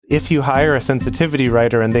if you hire a sensitivity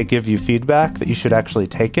writer and they give you feedback, that you should actually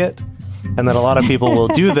take it. And that a lot of people will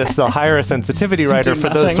do this. They'll hire a sensitivity writer for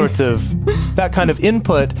those sorts of, that kind of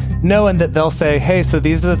input, knowing that they'll say, hey, so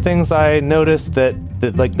these are the things I noticed that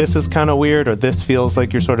like this is kind of weird, or this feels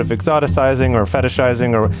like you're sort of exoticizing or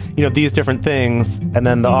fetishizing, or, you know, these different things. And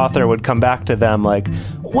then the author would come back to them like,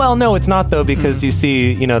 well, no, it's not though, because you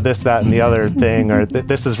see, you know, this, that, and the other thing, or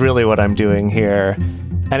this is really what I'm doing here.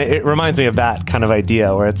 And it reminds me of that kind of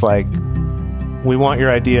idea where it's like, we want your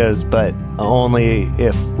ideas, but only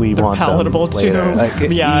if they're want palatable them later. to, like, to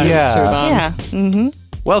them. Yeah. Mm-hmm.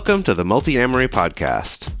 Welcome to the Multi-Amory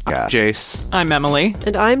Podcast. I'm Jace. I'm Emily.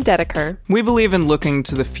 And I'm Dedeker. We believe in looking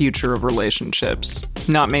to the future of relationships,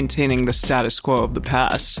 not maintaining the status quo of the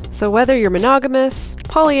past. So whether you're monogamous,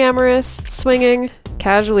 polyamorous, swinging,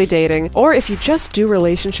 casually dating, or if you just do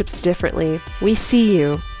relationships differently, we see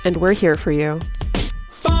you, and we're here for you.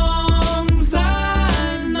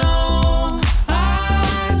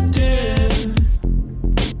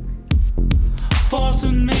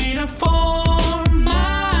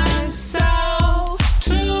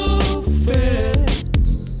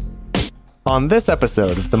 On this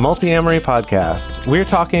episode of the Multi-Amory Podcast, we're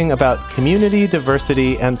talking about community,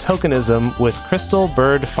 diversity, and tokenism with Crystal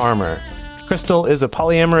Bird Farmer. Crystal is a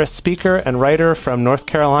polyamorous speaker and writer from North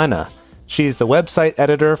Carolina. She's the website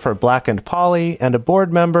editor for Black and Poly and a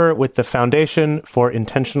board member with the Foundation for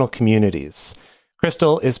Intentional Communities.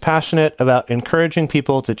 Crystal is passionate about encouraging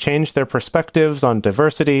people to change their perspectives on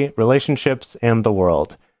diversity, relationships, and the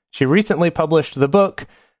world. She recently published the book,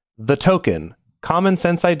 The Token: Common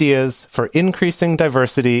Sense Ideas for Increasing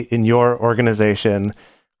Diversity in Your Organization.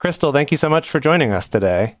 Crystal, thank you so much for joining us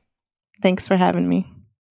today. Thanks for having me.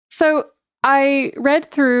 So I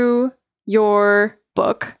read through your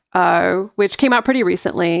book, which came out pretty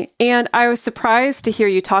recently, and I was surprised to hear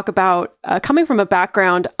you talk about coming from a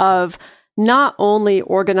background of not only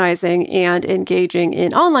organizing and engaging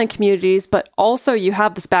in online communities, but also you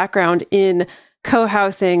have this background in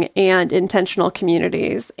co-housing and intentional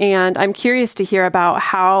communities. And I'm curious to hear about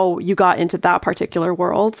how you got into that particular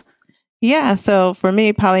world. Yeah, so for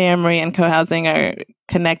me, polyamory and co-housing are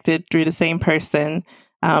connected through the same person.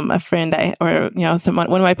 A friend, one of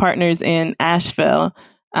my partners in Asheville,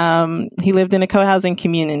 he lived in a co-housing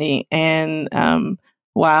community. And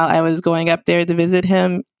while I was going up there to visit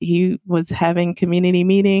him, he was having community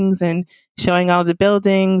meetings and showing all the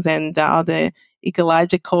buildings and all the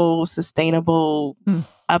ecological, sustainable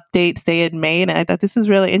updates they had made. And I thought this is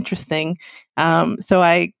really interesting. So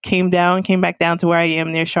I came back down to where I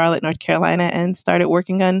am near Charlotte, North Carolina, and started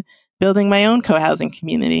working on building my own co-housing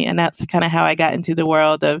community. And that's kind of how I got into the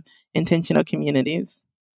world of intentional communities.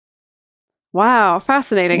 Wow,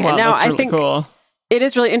 fascinating. Wow, and now that's really I think cool. It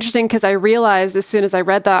is really interesting because I realized as soon as I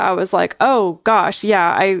read that, I was like, oh gosh,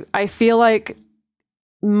 yeah, I feel like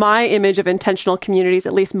my image of intentional communities,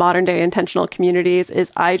 at least modern day intentional communities,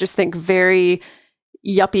 is I just think very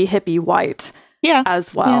yuppie hippie white. Yeah,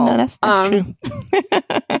 as well. Yeah, no, that's true.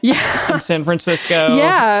 Yeah, in San Francisco.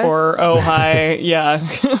 Yeah, or Ojai. Yeah.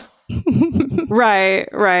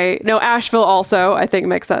 Right. No, Asheville also, I think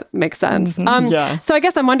makes sense. Mm-hmm. Yeah. So I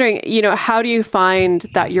guess I'm wondering, how do you find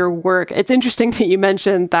that your work, it's interesting that you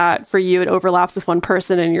mentioned that for you, it overlaps with one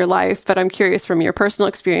person in your life, but I'm curious from your personal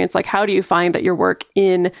experience, like how do you find that your work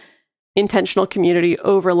in intentional community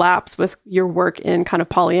overlaps with your work in kind of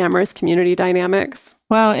polyamorous community dynamics?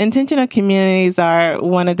 Well, intentional communities are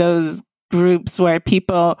one of those groups where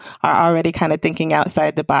people are already kind of thinking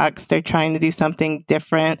outside the box. They're trying to do something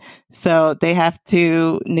different. So they have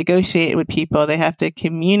to negotiate with people. They have to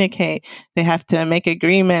communicate. They have to make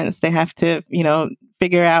agreements. They have to,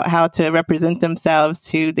 figure out how to represent themselves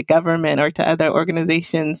to the government or to other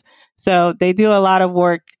organizations. So they do a lot of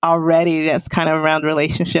work already that's kind of around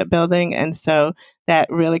relationship building. And so that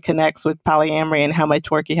really connects with polyamory and how much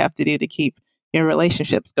work you have to do to keep your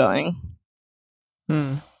relationships going.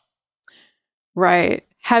 Right.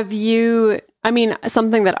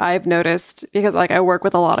 Something that I've noticed, because I work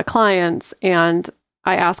with a lot of clients and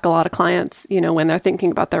I ask a lot of clients, when they're thinking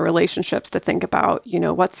about their relationships to think about,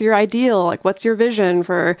 what's your ideal? What's your vision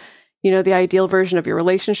for, the ideal version of your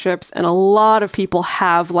relationships? And a lot of people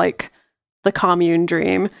have the commune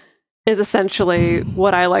dream. is essentially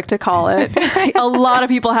what I like to call it. A lot of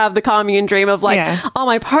people have the commune dream of all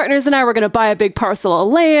my partners and I were going to buy a big parcel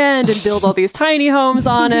of land and build all these tiny homes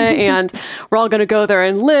on it, and we're all going to go there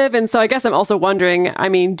and live. And so I guess I'm also wondering, I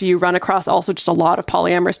mean, do you run across also just a lot of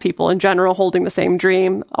polyamorous people in general holding the same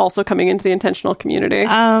dream, also coming into the intentional community?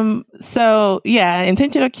 So yeah,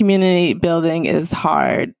 intentional community building is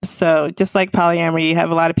hard. So just like polyamory, you have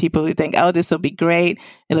a lot of people who think, oh, this will be great.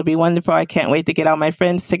 It'll be wonderful. I can't wait to get all my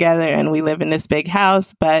friends together and we live in this big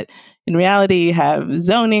house. But in reality, you have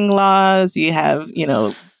zoning laws, you have,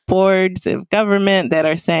 boards of government that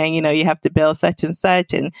are saying, you have to build such and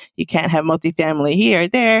such, and you can't have multifamily here or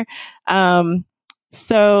there.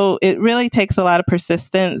 So it really takes a lot of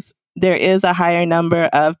persistence. There is a higher number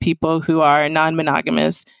of people who are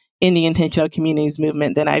non-monogamous in the intentional communities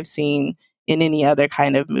movement than I've seen in any other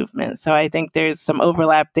kind of movement. So I think there's some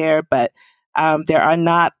overlap there, but there are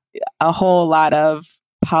not a whole lot of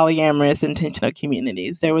polyamorous intentional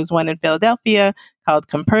communities. There was one in Philadelphia called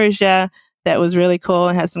Compersia that was really cool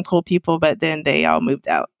and had some cool people, but then they all moved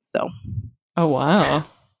out. So, oh wow,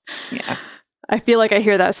 yeah, I feel like I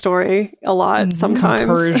hear that story a lot sometimes.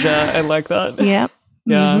 Compersia, I like that. Yep.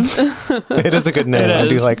 Yeah, It is a good name. I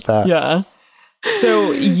do like that. Yeah.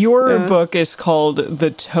 So your book is called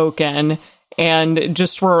The Token. And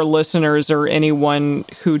just for our listeners or anyone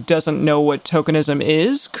who doesn't know what tokenism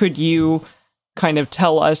is, could you kind of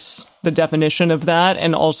tell us the definition of that?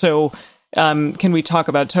 And also, can we talk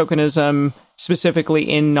about tokenism specifically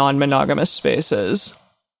in non-monogamous spaces?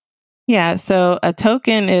 Yeah, so a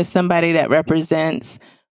token is somebody that represents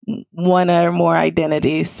one or more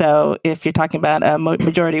identities. So if you're talking about a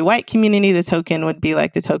majority white community, the token would be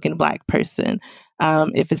like the token Black person.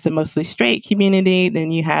 If it's a mostly straight community,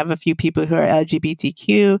 then you have a few people who are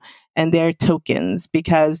LGBTQ, and they're tokens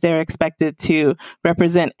because they're expected to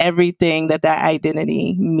represent everything that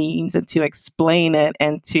identity means and to explain it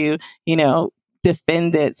and to,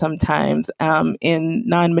 defend it sometimes. In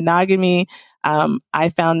non-monogamy, I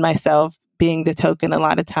found myself being the token a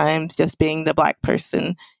lot of times, just being the Black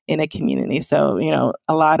person in a community. So,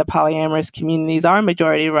 a lot of polyamorous communities are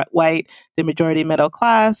majority white, the majority middle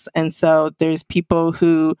class. And so there's people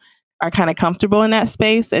who are kind of comfortable in that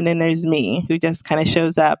space. And then there's me who just kind of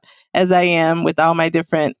shows up as I am with all my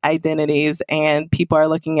different identities. And people are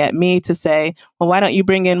looking at me to say, well, why don't you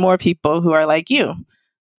bring in more people who are like you?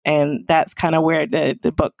 And that's kind of where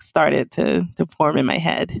the book started to form in my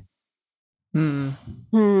head.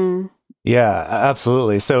 Yeah,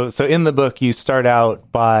 absolutely. So in the book, you start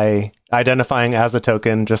out by identifying as a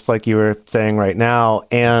token, just like you were saying right now,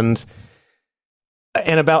 and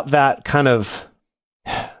about that kind of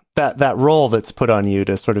that role that's put on you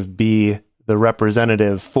to sort of be the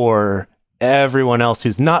representative for everyone else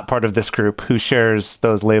who's not part of this group, who shares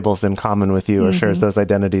those labels in common with you or shares those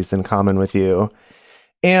identities in common with you.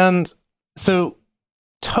 And so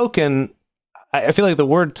token, I feel like the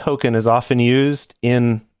word token is often used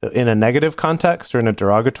in a negative context or in a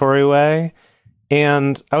derogatory way.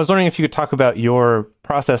 And I was wondering if you could talk about your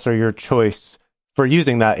process or your choice for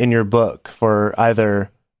using that in your book, for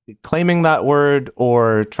either claiming that word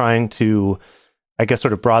or trying to, I guess,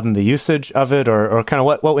 sort of broaden the usage of it, or kind of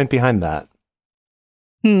what went behind that.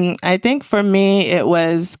 I think for me, it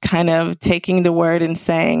was kind of taking the word and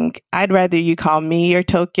saying, I'd rather you call me your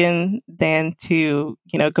token than to,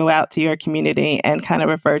 go out to your community and kind of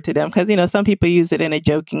refer to them. Because, some people use it in a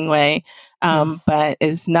joking way, but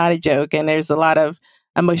it's not a joke. And there's a lot of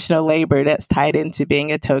emotional labor that's tied into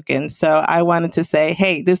being a token. So I wanted to say,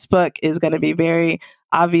 hey, this book is going to be very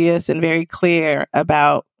obvious and very clear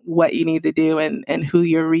about what you need to do and who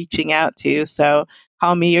you're reaching out to. So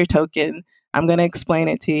call me your token. I'm going to explain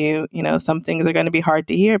it to you. Some things are going to be hard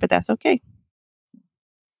to hear, but that's okay.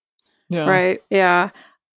 Yeah. Right. Yeah.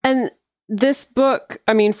 And this book,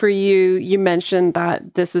 I mean, for you, you mentioned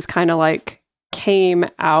that this was kind of like came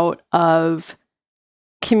out of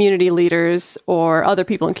community leaders or other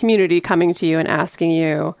people in community coming to you and asking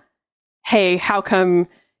you, hey, how come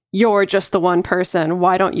you're just the one person?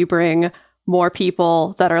 Why don't you bring more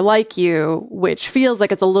people that are like you, which feels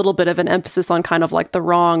like it's a little bit of an emphasis on kind of like the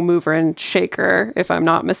wrong mover and shaker, if I'm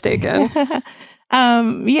not mistaken.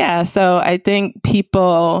 Yeah. So I think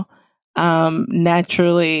people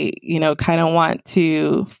naturally, kind of want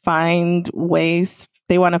to find ways.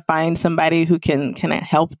 They want to find somebody who can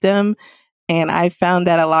help them. And I found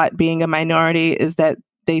that a lot being a minority is that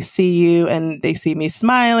they see you and they see me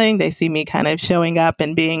smiling. They see me kind of showing up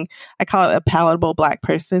and being, I call it a palatable Black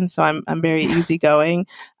person. So I'm very easygoing.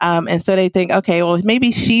 And so they think, okay, well,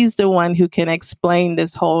 maybe she's the one who can explain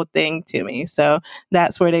this whole thing to me. So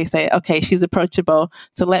that's where they say, okay, she's approachable.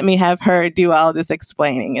 So let me have her do all this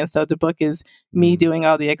explaining. And so the book is me doing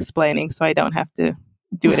all the explaining. So I don't have to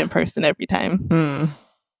do it in person every time.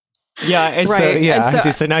 Yeah,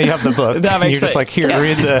 right. So now you have the book. That makes You're just like, here,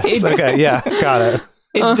 read this. Okay, yeah, got it.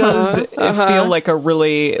 It does feel like a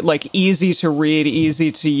really easy to read,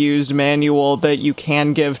 easy to use manual that you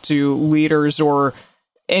can give to leaders or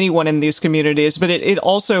anyone in these communities. But it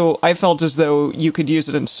also, I felt as though you could use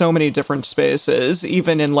it in so many different spaces,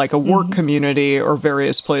 even in like a work community or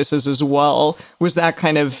various places as well. Was that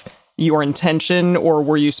kind of your intention, or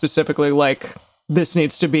were you specifically like, this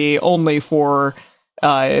needs to be only for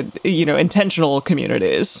intentional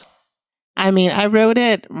communities? I mean, I wrote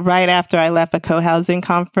it right after I left a co-housing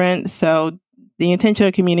conference. So the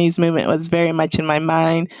intentional communities movement was very much in my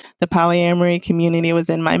mind. The polyamory community was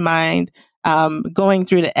in my mind. Going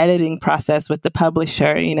through the editing process with the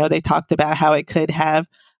publisher, they talked about how it could have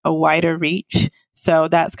a wider reach. So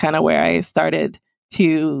that's kind of where I started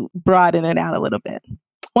to broaden it out a little bit.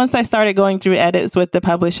 Once I started going through edits with the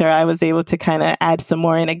publisher, I was able to kind of add some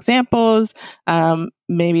more in examples,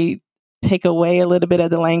 maybe take away a little bit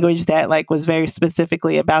of the language that was very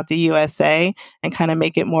specifically about the USA and kind of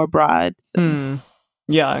make it more broad. So.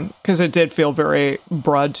 Yeah, because it did feel very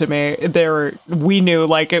broad to me. We knew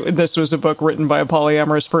this was a book written by a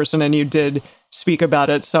polyamorous person, and you did speak about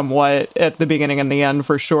it somewhat at the beginning and the end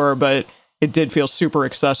for sure, but it did feel super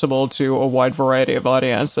accessible to a wide variety of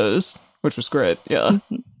audiences, which was great. Yeah.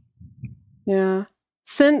 Yeah.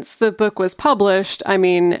 Since the book was published, I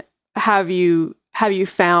mean, have you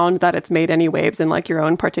found that it's made any waves in your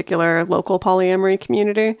own particular local polyamory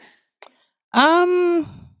community?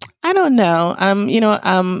 I don't know.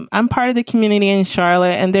 I'm part of the community in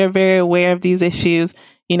Charlotte, and they're very aware of these issues.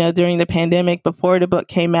 During the pandemic, before the book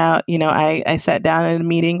came out, I sat down in a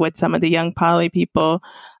meeting with some of the young poly people.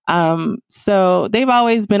 So they've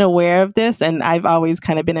always been aware of this, and I've always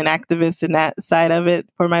kind of been an activist in that side of it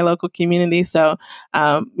for my local community. So,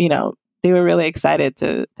 they were really excited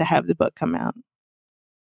to have the book come out.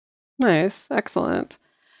 Nice. Excellent.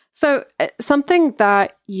 So something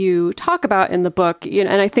that you talk about in the book, and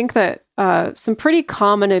I think that some pretty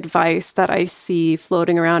common advice that I see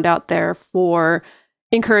floating around out there for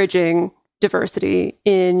encouraging diversity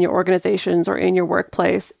in your organizations or in your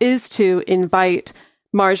workplace is to invite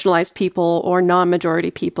marginalized people or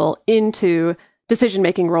non-majority people into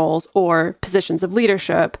decision-making roles or positions of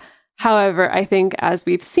leadership. However, I think as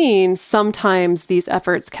we've seen, sometimes these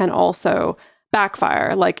efforts can also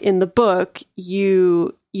backfire. Like in the book,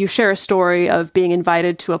 you share a story of being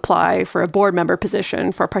invited to apply for a board member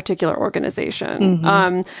position for a particular organization.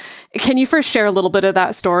 Can you first share a little bit of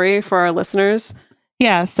that story for our listeners?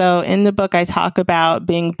 Yeah. So in the book, I talk about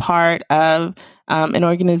being part of an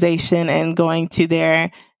organization and going to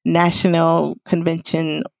their national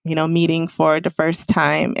convention, meeting for the first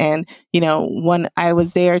time. And, when I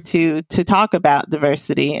was there to talk about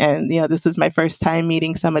diversity, and, this was my first time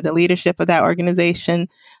meeting some of the leadership of that organization,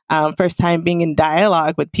 first time being in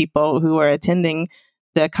dialogue with people who were attending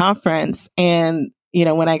the conference. And,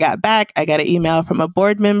 when I got back, I got an email from a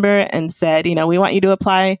board member and said, we want you to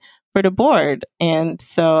apply for the board. And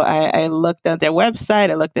so I looked at their website.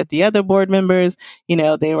 I looked at the other board members.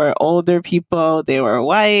 They were older people. They were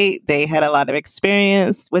white. They had a lot of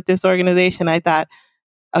experience with this organization. I thought,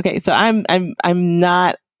 okay, so I'm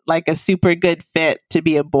not like a super good fit to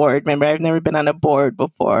be a board member. I've never been on a board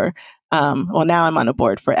before. Well, now I'm on a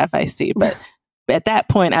board for FIC, but at that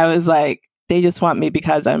point I was like, they just want me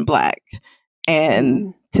because I'm Black.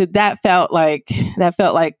 And that felt like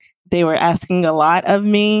they were asking a lot of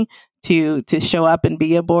me to show up and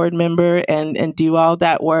be a board member and do all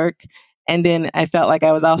that work. And then I felt like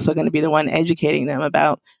I was also going to be the one educating them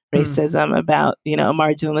about racism, about,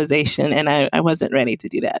 marginalization. And I wasn't ready to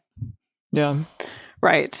do that. Yeah.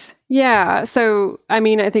 Right. Yeah. So, I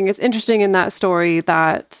mean, I think it's interesting in that story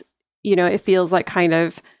that, it feels like kind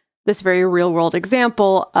of this very real world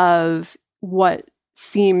example of what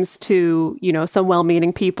seems to, some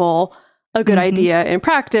well-meaning people a good idea in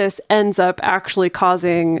practice ends up actually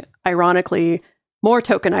causing, ironically, more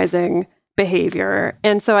tokenizing behavior.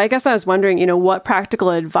 And so I guess I was wondering, what practical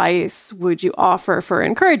advice would you offer for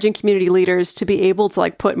encouraging community leaders to be able to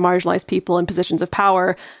put marginalized people in positions of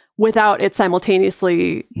power without it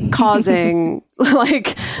simultaneously causing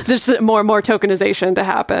this more and more tokenization to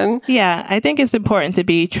happen? Yeah, I think it's important to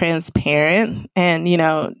be transparent and,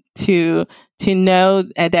 to know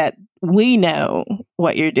that we know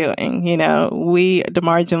what you're doing. We, the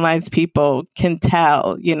marginalized people, can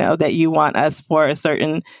tell, that you want us for a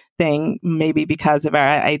certain thing, maybe because of our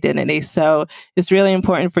identity. So it's really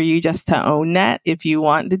important for you just to own that if you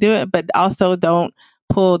want to do it, but also don't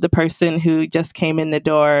pull the person who just came in the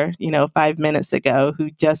door, 5 minutes ago,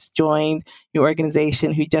 who just joined your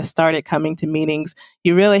organization, who just started coming to meetings.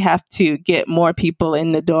 You really have to get more people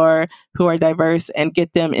in the door who are diverse and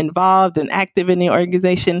get them involved and active in the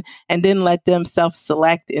organization, and then let them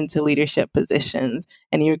self-select into leadership positions.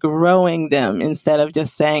 And you're growing them instead of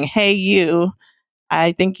just saying, hey, you,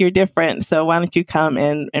 I think you're different, so why don't you come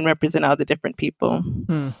and represent all the different people?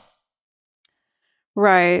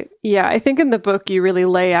 Right. Yeah. I think in the book, you really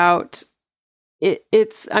lay out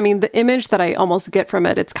it's, I mean, the image that I almost get from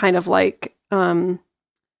it, it's kind of like,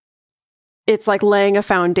 it's like laying a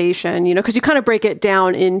foundation, because you kind of break it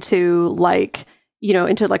down into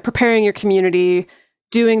preparing your community,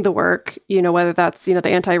 doing the work, whether that's, the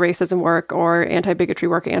anti-racism work or anti-bigotry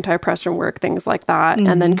work, anti-oppression work, things like that,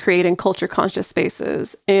 and then creating culture conscious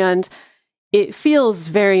spaces. And it feels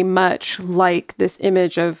very much like this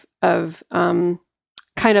image of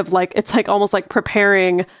kind of like, it's like almost like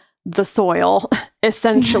preparing the soil,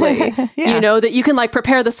 essentially, yeah. That you can like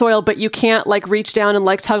prepare the soil, but you can't like reach down and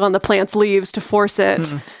like tug on the plant's leaves to force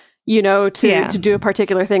it, to do a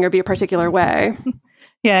particular thing or be a particular way.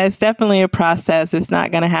 Yeah, it's definitely a process. It's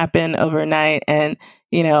not going to happen overnight. And,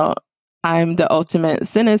 I'm the ultimate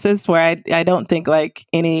cynicist where I don't think like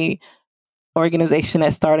any organization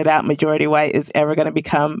that started out majority white is ever going to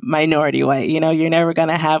become minority white. You're never going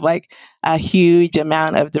to have like a huge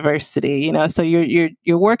amount of diversity, so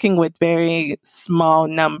you're working with very small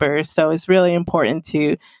numbers. So it's really important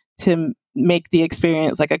to make the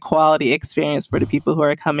experience like a quality experience for the people who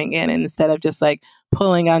are coming in, and instead of just like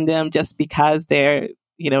pulling on them just because they're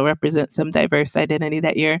represent some diverse identity,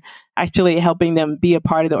 that you're actually helping them be a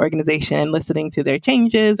part of the organization and listening to their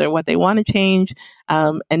changes or what they want to change,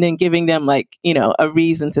 and then giving them like, a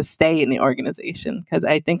reason to stay in the organization. Because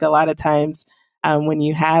I think a lot of times when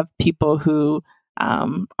you have people who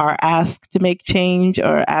are asked to make change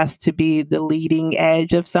or asked to be the leading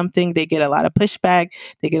edge of something, they get a lot of pushback,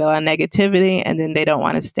 they get a lot of negativity, and then they don't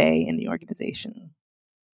want to stay in the organization.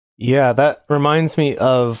 Yeah, that reminds me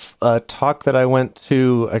of a talk that I went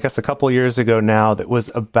to, I guess, a couple years ago now that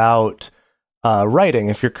was about writing,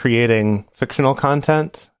 if you're creating fictional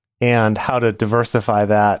content, and how to diversify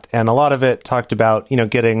that. And a lot of it talked about,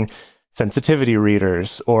 getting sensitivity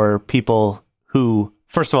readers or people who,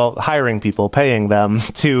 first of all, hiring people, paying them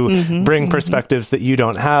to bring perspectives that you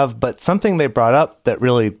don't have. But something they brought up that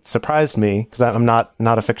really surprised me, because I'm not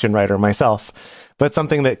a fiction writer myself, but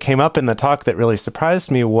something that came up in the talk that really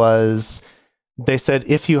surprised me was they said,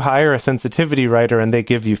 if you hire a sensitivity writer and they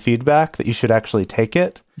give you feedback, that you should actually take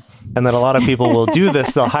it. And that a lot of people will do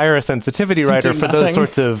this. They'll hire a sensitivity writer for those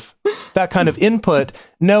sorts of, that kind of input,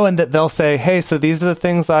 knowing that they'll say, hey, so these are the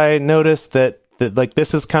things I noticed that like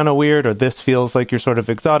this is kind of weird, or this feels like you're sort of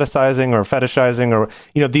exoticizing or fetishizing, or,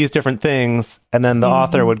 these different things. And then the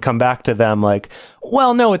author would come back to them like,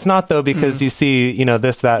 well, no, it's not though, because you see,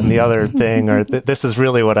 this, that, and the other thing, or this is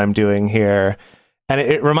really what I'm doing here. And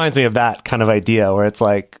it reminds me of that kind of idea where it's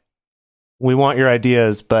like, we want your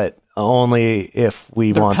ideas, but only if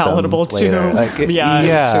we They're want palatable them later. to, like, to them.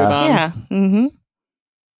 Yeah.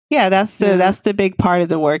 Yeah, that's the big part of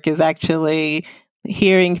the work, is actually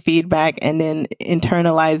hearing feedback and then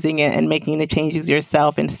internalizing it and making the changes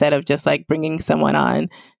yourself, instead of just like bringing someone on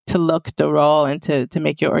to look the role and to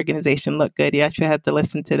make your organization look good. You actually have to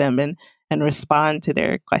listen to them and respond to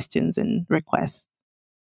their questions and requests.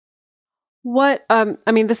 What,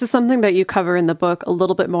 this is something that you cover in the book a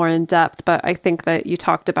little bit more in depth, but I think that you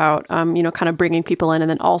talked about, kind of bringing people in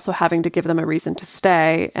and then also having to give them a reason to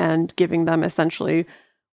stay, and giving them essentially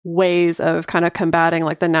ways of kind of combating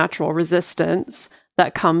like the natural resistance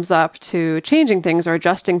that comes up to changing things or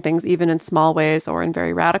adjusting things, even in small ways or in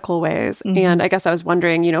very radical ways. And I guess I was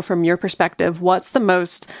wondering, from your perspective, what's the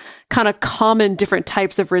most kind of common different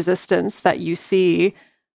types of resistance that you see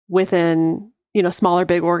within, smaller,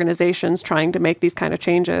 big organizations trying to make these kind of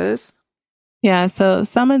changes? Yeah. So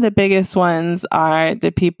some of the biggest ones are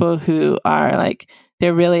the people who are like,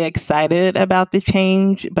 they're really excited about the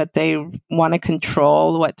change, but they want to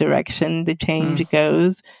control what direction the change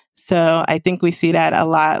goes. So I think we see that a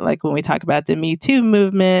lot, like when we talk about the Me Too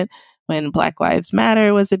movement, when Black Lives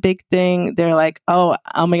Matter was a big thing. They're like, oh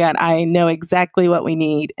my God, I know exactly what we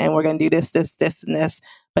need, and we're going to do this, this, this, and this.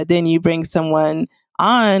 But then you bring someone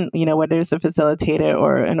on, whether it's a facilitator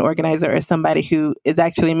or an organizer or somebody who is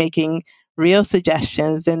actually making real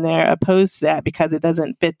suggestions, then they're opposed to that because it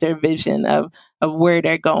doesn't fit their vision of where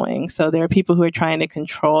they're going. So there are people who are trying to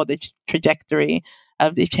control the trajectory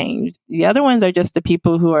of the change. The other ones are just the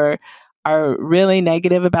people who are really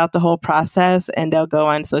negative about the whole process, and they'll go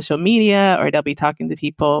on social media or they'll be talking to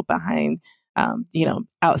people behind,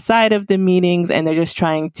 outside of the meetings, and they're just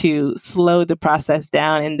trying to slow the process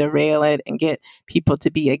down and derail it and get people to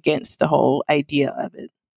be against the whole idea of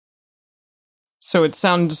it. So it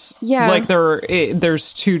sounds like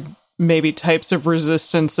there's two maybe types of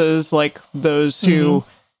resistances, like those who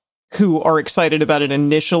are excited about it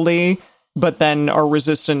initially, but then are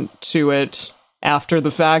resistant to it after the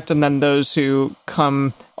fact, and then those who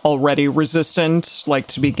come already resistant, like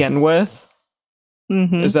to begin with.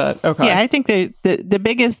 Is that okay? Yeah, I think the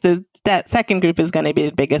biggest that second group is going to be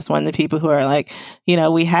the biggest one. The people who are like,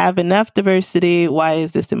 we have enough diversity. Why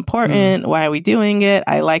is this important? Why are we doing it?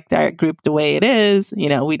 I like that group the way it is.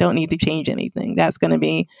 We don't need to change anything. That's going to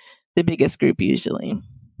be the biggest group usually.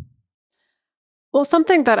 Well,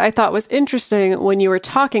 something that I thought was interesting when you were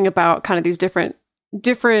talking about kind of these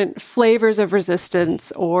different flavors of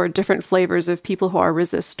resistance or different flavors of people who are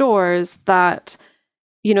resistors, that,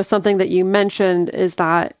 something that you mentioned is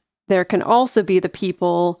that there can also be the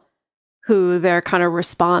people who their kind of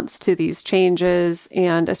response to these changes,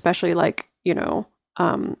 and especially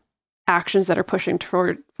actions that are pushing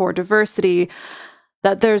for diversity,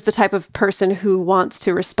 that there's the type of person who wants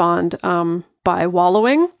to respond by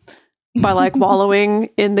wallowing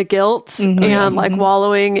in the guilt and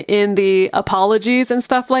wallowing in the apologies and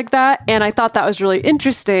stuff like that. And I thought that was really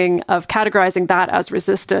interesting of categorizing that as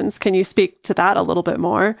resistance. Can you speak to that a little bit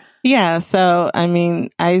more? Yeah. So,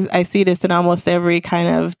 I see this in almost every kind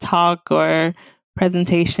of talk or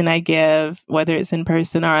presentation I give, whether it's in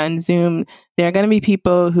person or on Zoom. There are going to be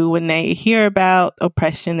people who, when they hear about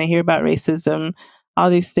oppression, they hear about racism, all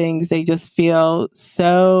these things, they just feel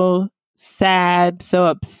so sad, so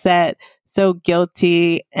upset, so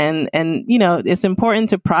guilty. And it's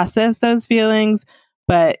important to process those feelings,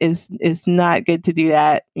 but it's not good to do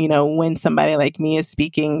that, when somebody like me is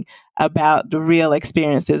speaking about the real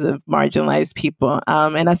experiences of marginalized people.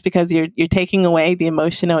 And that's because you're taking away the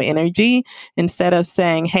emotional energy. Instead of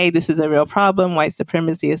saying, hey, this is a real problem, white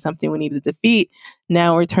supremacy is something we need to defeat.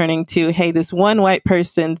 Now we're turning to, hey, this one white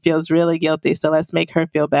person feels really guilty, so let's make her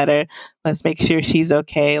feel better. Let's make sure she's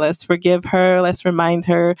okay. Let's forgive her. Let's remind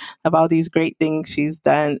her of all these great things she's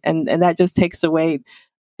done. And that just takes away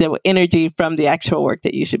the energy from the actual work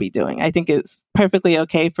that you should be doing. I think it's perfectly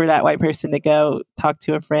okay for that white person to go talk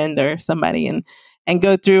to a friend or somebody and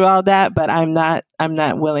go through all that, but I'm not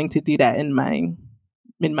willing to do that in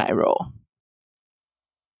my role.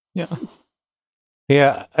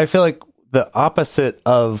 Yeah, I feel like the opposite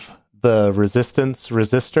of the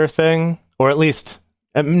resistor thing, or at least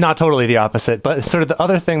not totally the opposite, but sort of the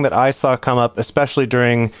other thing that I saw come up, especially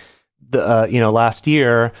during the last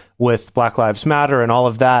year with Black Lives Matter and all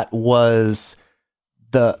of that, was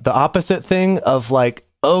the opposite thing of like,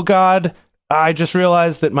 oh God, I just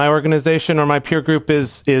realized that my organization or my peer group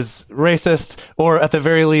is racist, or at the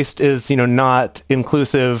very least is, not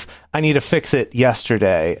inclusive. I need to fix it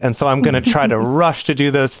yesterday. And so I'm going to try to rush to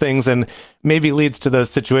do those things, and maybe leads to those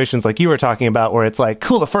situations like you were talking about, where it's like,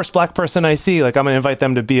 cool, the first Black person I see, like I'm going to invite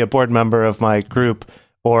them to be a board member of my group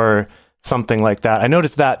or something like that. I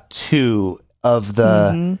noticed that too, of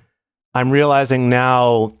the, I'm realizing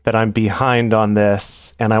now that I'm behind on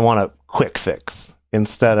this and I want a quick fix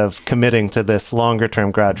instead of committing to this longer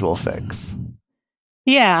term gradual fix.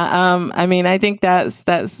 Yeah. I think that's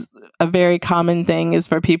a very common thing, is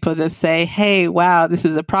for people to say, hey, wow, this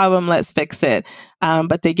is a problem, let's fix it.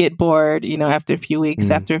 But they get bored, after a few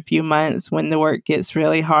weeks, after a few months, when the work gets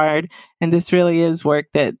really hard. And this really is work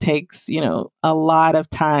that takes, a lot of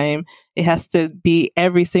time. It has to be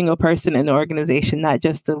every single person in the organization, not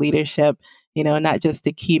just the leadership, not just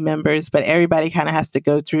the key members, but everybody kind of has to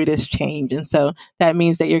go through this change. And so that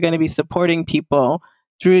means that you're going to be supporting people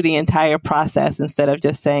through the entire process, instead of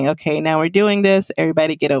just saying, okay, now we're doing this,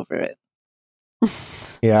 everybody get over it.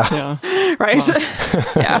 Yeah. Right.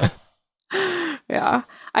 Wow. Yeah.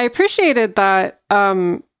 I appreciated that,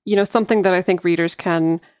 something that I think readers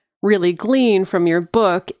can really glean from your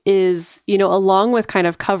book is, along with kind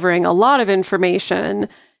of covering a lot of information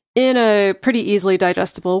in a pretty easily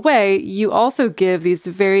digestible way, you also give these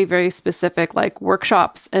very, very specific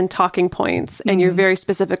workshops and talking points. And you're very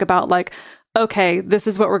specific about okay, this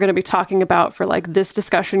is what we're going to be talking about for this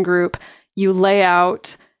discussion group. You lay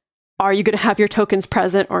out, are you going to have your tokens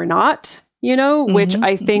present or not? Which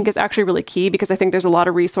I think is actually really key, because I think there's a lot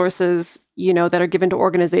of resources, that are given to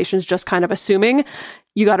organizations just kind of assuming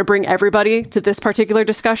you got to bring everybody to this particular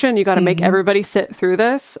discussion. You got to make everybody sit through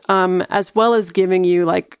this, as well as giving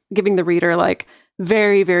the reader like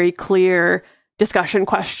very, very clear discussion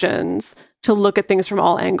questions to look at things from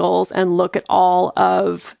all angles and look at all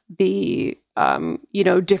of the,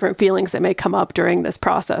 different feelings that may come up during this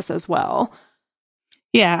process as well.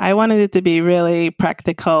 Yeah, I wanted it to be really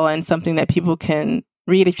practical and something that people can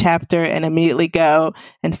read a chapter and immediately go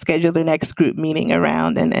and schedule their next group meeting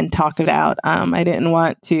around and talk it out. I didn't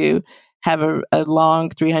want to have a long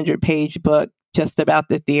 300-page book just about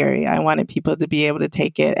the theory. I wanted people to be able to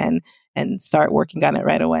take it and start working on it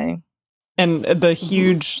right away. And the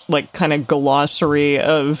huge, like, kind of glossary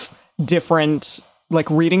of different, like,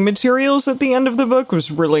 reading materials at the end of the book was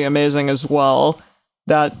really amazing as well.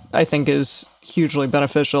 That, I think, is hugely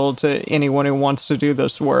beneficial to anyone who wants to do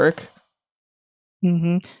this work.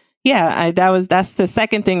 Mm-hmm. Yeah, that's the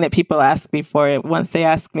second thing that people ask me for. Once they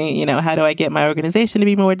ask me, how do I get my organization to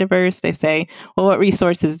be more diverse? They say, well, what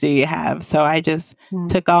resources do you have? So I just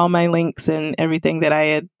took all my links and everything that I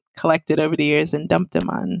had collected over the years and dumped them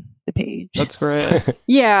on the page. That's great.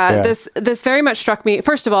 Yeah. This very much struck me.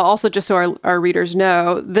 First of all, also just so our readers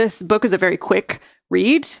know, this book is a very quick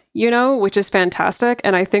read, which is fantastic.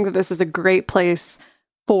 And I think that this is a great place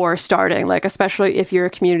for starting, like, especially if you're a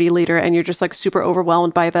community leader and you're just like super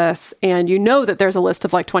overwhelmed by this and that there's a list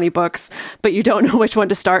of like 20 books, but you don't know which one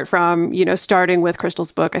to start from, starting with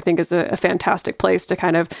Crystal's book, I think is a fantastic place to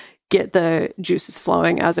kind of get the juices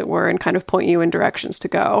flowing, as it were, and kind of point you in directions to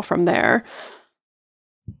go from there.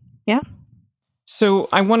 Yeah. So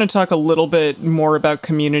I want to talk a little bit more about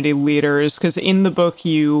community leaders, because in the book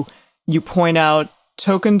you point out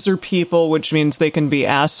tokens are people, which means they can be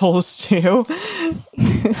assholes too.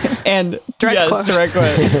 And direct quote.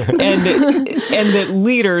 and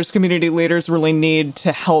that community leaders really need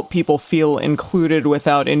to help people feel included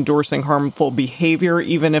without endorsing harmful behavior,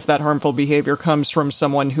 even if that harmful behavior comes from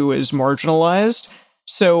someone who is marginalized.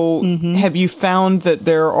 So have you found that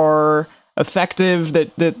there are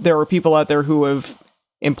that there are people out there who have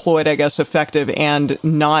employed, I guess, effective and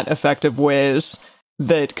not effective ways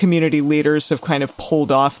that community leaders have kind of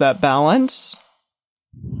pulled off that balance?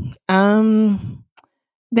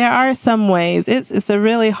 There are some ways. It's a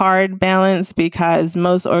really hard balance because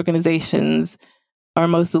most organizations or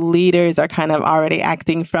most leaders are kind of already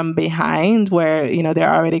acting from behind where,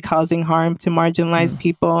 they're already causing harm to marginalized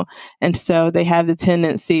people. And so they have the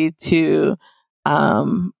tendency to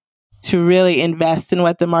really invest in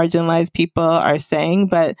what the marginalized people are saying.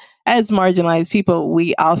 But as marginalized people,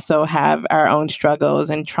 we also have our own struggles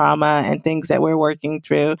and trauma and things that we're working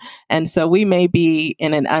through. And so we may be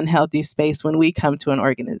in an unhealthy space when we come to an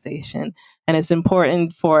organization. And it's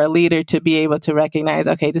important for a leader to be able to recognize,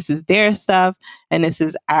 okay, this is their stuff and this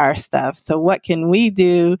is our stuff. So what can we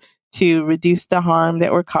do to reduce the harm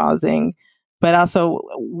that we're causing? But also,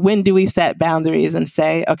 when do we set boundaries and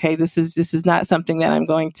say, okay, this is not something that I'm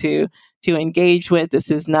going to engage with.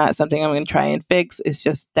 This is not something I'm going to try and fix. It's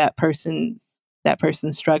just that person's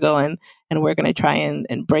struggle, and we're going to try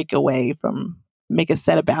and break away from, make a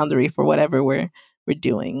set of boundary for whatever we're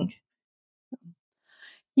doing.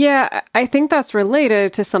 Yeah, I think that's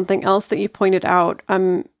related to something else that you pointed out.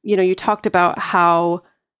 You talked about how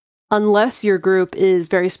unless your group is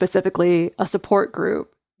very specifically a support group,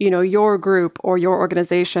 your group or your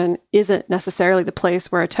organization isn't necessarily the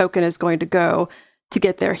place where a token is going to go to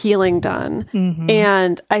get their healing done.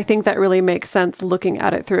 And I think that really makes sense looking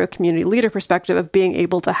at it through a community leader perspective of being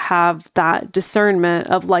able to have that discernment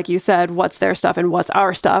of, like you said, what's their stuff and what's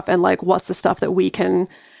our stuff, and like what's the stuff that we can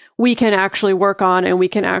actually work on and we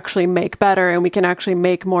can actually make better and we can actually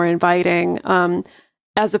make more inviting,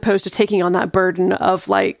 as opposed to taking on that burden of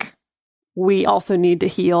like, we also need to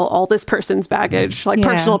heal all this person's baggage, like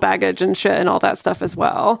personal baggage and shit and all that stuff as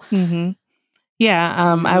well.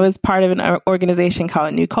 Yeah, I was part of an organization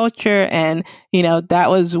called New Culture, and that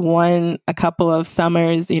was a couple of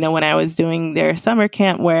summers, when I was doing their summer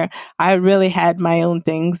camp, where I really had my own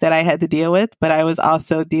things that I had to deal with, but I was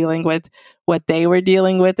also dealing with what they were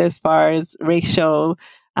dealing with as far as racial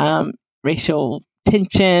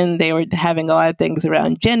tension. They were having a lot of things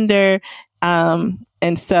around gender,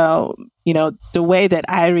 and so the way that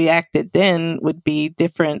I reacted then would be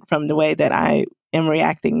different from the way that I am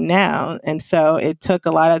reacting now. And so it took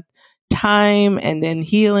a lot of time and then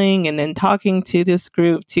healing and then talking to this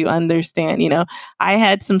group to understand, I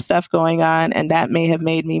had some stuff going on, and that may have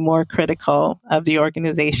made me more critical of the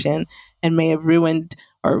organization and may have ruined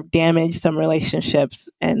or damaged some relationships.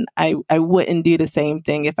 And I wouldn't do the same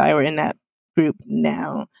thing if I were in that group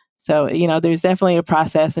now. So, there's definitely a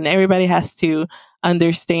process, and everybody has to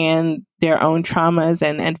understand their own traumas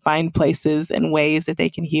and find places and ways that they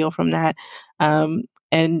can heal from that. And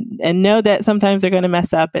know that sometimes they're going to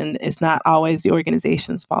mess up, and it's not always the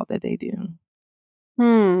organization's fault that they do.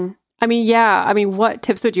 I mean, yeah. I mean, what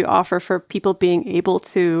tips would you offer for people being able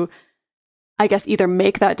to, I guess, either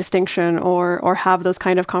make that distinction or have those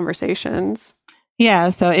kind of conversations? Yeah.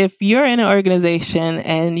 So if you're in an organization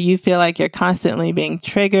and you feel like you're constantly being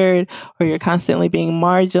triggered or you're constantly being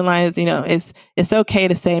marginalized, it's okay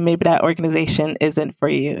to say maybe that organization isn't for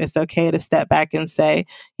you. It's okay to step back and say,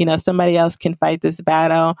 somebody else can fight this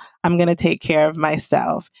battle. I'm going to take care of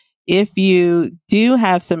myself. If you do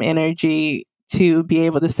have some energy to be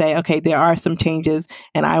able to say, okay, there are some changes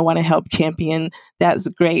and I want to help champion, that's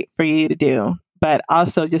great for you to do. But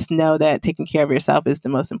also just know that taking care of yourself is the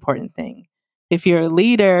most important thing. If you're a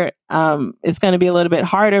leader, it's going to be a little bit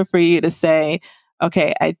harder for you to say,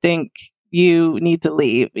 okay, I think you need to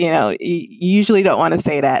leave. You usually don't want to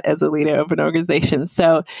say that as a leader of an organization.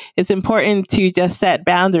 So it's important to just set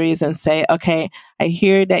boundaries and say, okay, I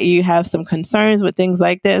hear that you have some concerns with things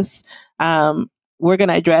like this. We're going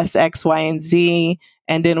to address X, Y, and Z,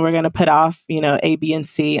 and then we're going to put off, A, B, and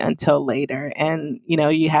C until later. And,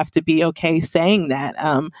 you have to be okay saying that.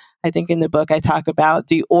 I think in the book, I talk about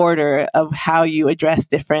the order of how you address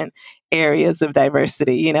different areas of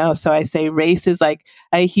diversity, So I say race is like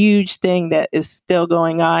a huge thing that is still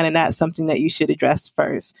going on, and that's something that you should address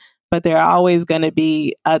first. But there are always going to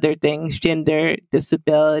be other things, gender,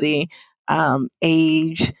 disability,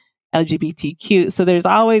 age, LGBTQ. So there's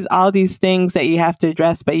always all these things that you have to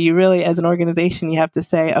address, but you really, as an organization, you have to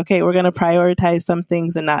say, okay, we're going to prioritize some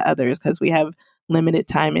things and not others because we have limited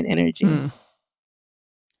time and energy.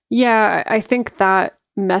 Yeah, I think that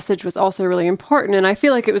message was also really important. And I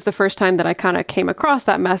feel like it was the first time that I kind of came across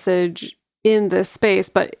that message in this space,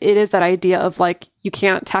 but it is that idea of like, you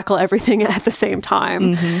can't tackle everything at the same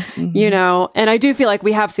time, and I do feel like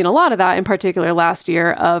we have seen a lot of that in particular last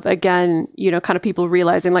year of, again, kind of people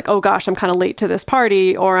realizing like, oh gosh, I'm kind of late to this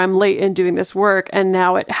party or I'm late in doing this work. And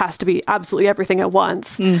now it has to be absolutely everything at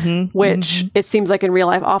once, which it seems like in real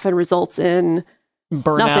life often results in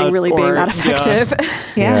burnout, nothing really being that effective,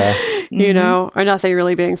 or nothing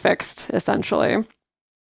really being fixed, essentially.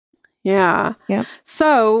 Yeah.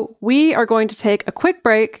 So we are going to take a quick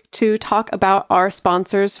break to talk about our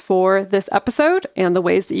sponsors for this episode and the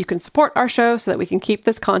ways that you can support our show so that we can keep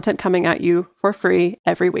this content coming at you for free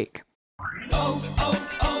every week.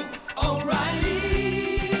 O'Reilly!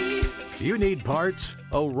 You need parts?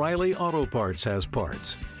 O'Reilly Auto Parts has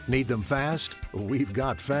parts. Need them fast? We've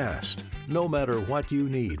got fast. No matter what you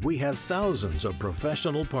need, we have thousands of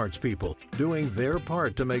professional parts people doing their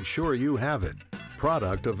part to make sure you have it.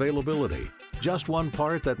 Product availability. Just one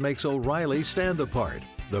part that makes O'Reilly stand apart.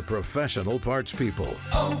 The professional parts people.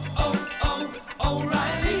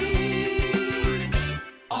 O'Reilly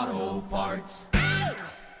Auto Parts.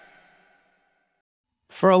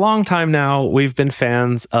 For a long time now, we've been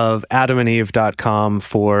fans of AdamandEve.com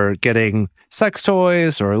for getting sex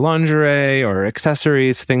toys or lingerie or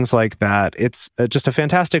accessories, things like that. It's just a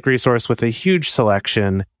fantastic resource with a huge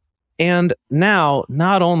selection. And now,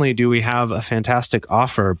 not only do we have a fantastic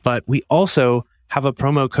offer, but we also have a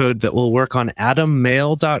promo code that will work on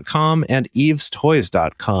AdamMail.com and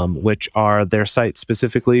EvesToys.com, which are their sites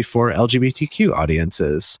specifically for LGBTQ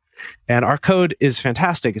audiences. And our code is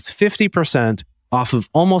fantastic. It's 50% off of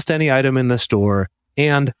almost any item in the store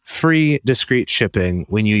and free discreet shipping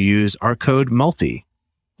when you use our code MULTI.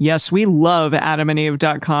 Yes, we love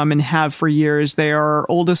AdamandEve.com and have for years. They are our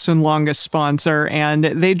oldest and longest sponsor, and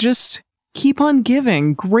they just keep on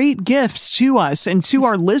giving great gifts to us and to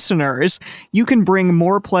our listeners. You can bring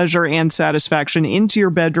more pleasure and satisfaction into your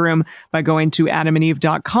bedroom by going to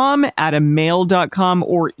AdamandEve.com, AdamMail.com,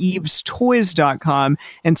 or EvesToys.com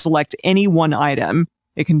and select any one item.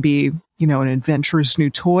 It can be, an adventurous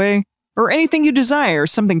new toy or anything you desire,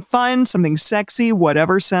 something fun, something sexy,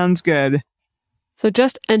 whatever sounds good. So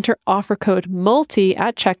just enter offer code MULTI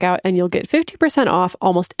at checkout and you'll get 50% off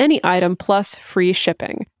almost any item plus free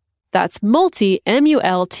shipping. That's MULTI,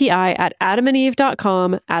 M-U-L-T-I, at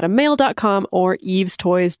AdamandEve.com, AdamMail.com, or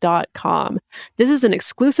EvesToys.com. This is an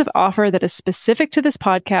exclusive offer that is specific to this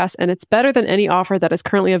podcast, and it's better than any offer that is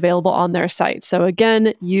currently available on their site. So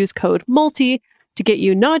again, use code MULTI to get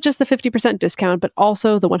you not just the 50% discount, but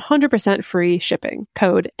also the 100% free shipping.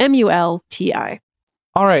 Code MULTI.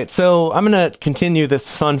 All right, so I'm going to continue this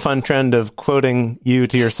fun trend of quoting you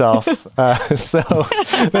to yourself. So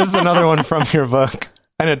this is another one from your book.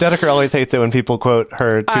 I know Dedeker always hates it when people quote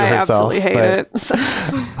her to I herself. absolutely hate it.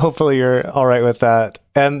 Hopefully you're all right with that.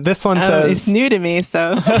 And this one says... It's new to me, so...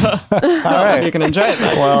 all right. You can enjoy it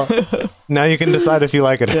then. Well, now you can decide if you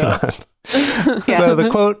like it or not. So the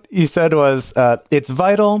quote you said was, it's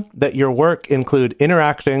vital that your work include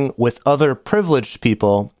interacting with other privileged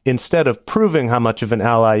people instead of proving how much of an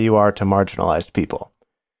ally you are to marginalized people.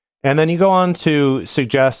 And then you go on to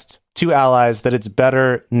suggest to allies that it's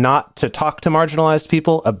better not to talk to marginalized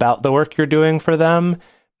people about the work you're doing for them,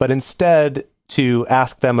 but instead to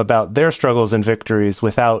ask them about their struggles and victories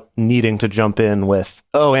without needing to jump in with,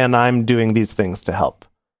 oh, and I'm doing these things to help.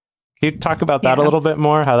 Can you talk about that a little bit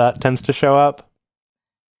more, how that tends to show up?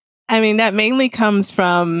 I mean, that mainly comes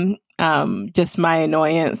from just my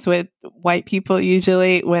annoyance with white people.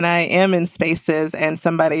 Usually when I am in spaces and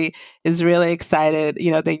somebody is really excited,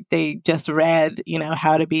 they just read,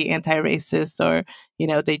 how to be anti-racist, or,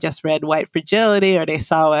 they just read White Fragility, or they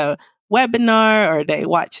saw a webinar, or they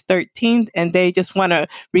watched 13th, and they just want to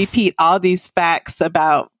repeat all these facts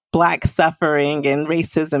about Black suffering and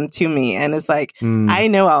racism to me. And it's like, I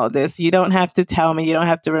know all of this. You don't have to tell me. You don't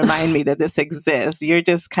have to remind me that this exists. You're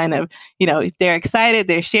just kind of, they're excited,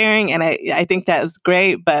 they're sharing. And I think that's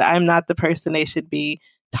great, but I'm not the person they should be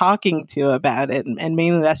talking to about it. And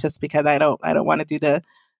mainly that's just because I don't want to do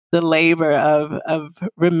the labor of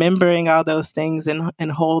remembering all those things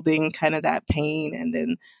and holding kind of that pain,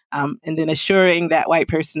 and then assuring that white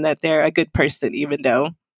person that they're a good person, even though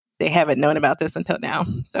they haven't known about this until now.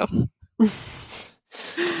 So,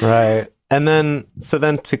 right. And then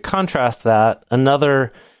to contrast that,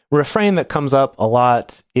 another refrain that comes up a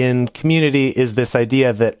lot in community is this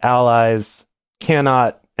idea that allies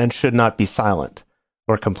cannot and should not be silent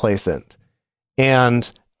or complacent.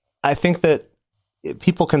 And I think that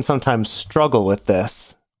people can sometimes struggle with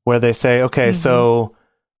this, where they say, okay, so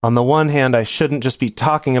on the one hand, I shouldn't just be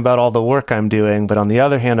talking about all the work I'm doing, but on the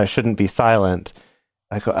other hand, I shouldn't be silent.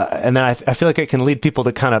 And then I feel like it can lead people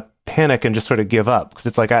to kind of panic and just sort of give up, because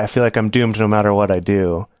it's like, I feel like I'm doomed no matter what I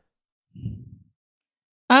do.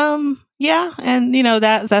 Yeah. And,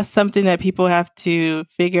 that's something that people have to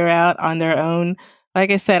figure out on their own.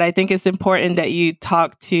 Like I said, I think it's important that you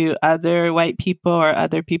talk to other white people or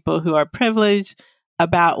other people who are privileged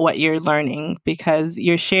about what you're learning, because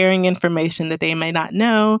you're sharing information that they may not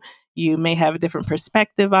know. You may have a different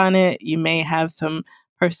perspective on it. You may have some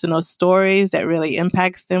personal stories that really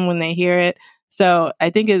impacts them when they hear it. So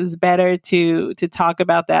I think it's better to talk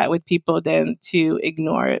about that with people than to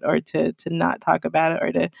ignore it, or to not talk about it,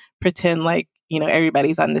 or to pretend like,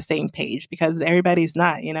 everybody's on the same page, because everybody's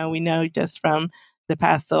not. We know just from the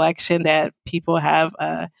past election that people have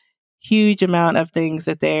a huge amount of things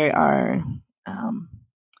that they are,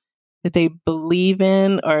 that they believe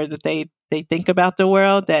in, or that they think about the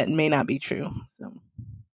world that may not be true. So.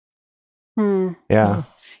 Yeah.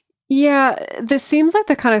 Yeah, this seems like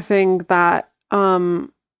the kind of thing that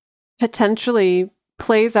potentially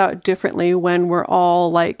plays out differently when we're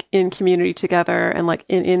all like in community together and like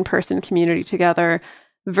in-person community together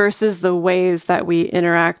versus the ways that we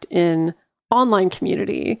interact in online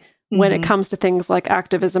community when it comes to things like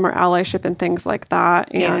activism or allyship and things like that.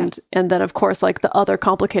 And then of course, like the other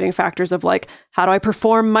complicating factors of like, how do I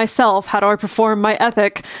perform myself? How do I perform my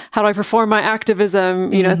ethic? How do I perform my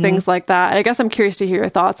activism? Things like that. And I guess I'm curious to hear your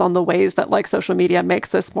thoughts on the ways that like social media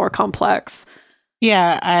makes this more complex.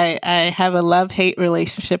 Yeah, I have a love-hate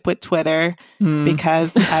relationship with Twitter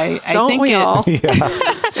because I think we all?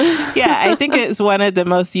 I think it's one of the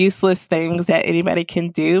most useless things that anybody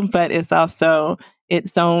can do, but it's also has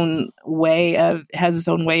its own way of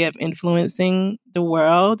influencing the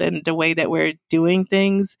world and the way that we're doing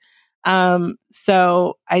things.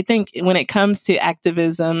 So I think when it comes to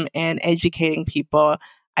activism and educating people,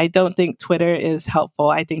 I don't think Twitter is helpful.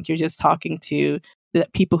 I think you're just talking to the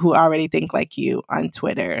people who already think like you on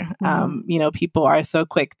Twitter. People are so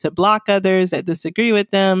quick to block others that disagree with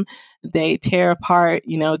them. They tear apart,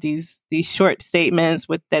 these short statements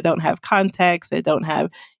that don't have context, that don't have,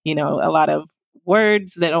 a lot of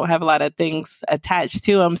words, that don't have a lot of things attached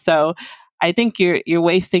to them. So I think you're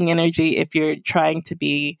wasting energy if you're trying to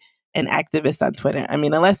be an activist on Twitter. I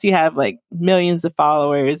mean, unless you have like millions of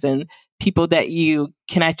followers and people that you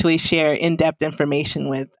can actually share in-depth information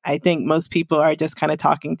with, I think most people are just kind of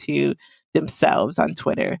talking to themselves on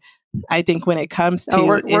Twitter. I think when it comes to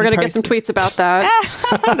we're going to get some tweets about that.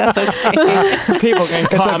 That's okay. People can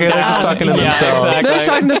calm okay. down. They're just talking to themselves. Exactly. They're just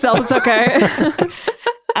talking to themselves. It's okay.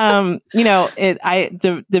 The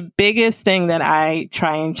biggest thing that I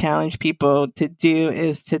try and challenge people to do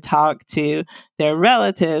is to talk to their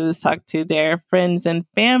relatives, talk to their friends and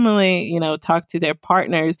family, talk to their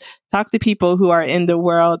partners, talk to people who are in the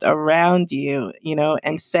world around you,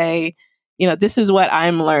 and say, this is what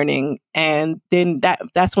I'm learning. And then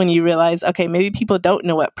that's when you realize, okay, maybe people don't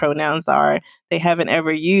know what pronouns are. They haven't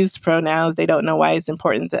ever used pronouns. They don't know why it's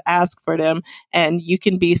important to ask for them. And you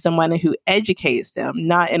can be someone who educates them,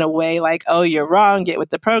 not in a way like, oh, you're wrong, get with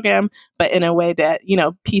the program, but in a way that,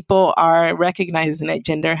 people are recognizing that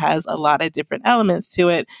gender has a lot of different elements to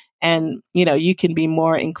it. And, you can be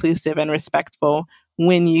more inclusive and respectful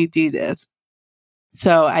when you do this.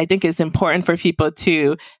 So I think it's important for people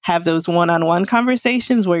to have those one-on-one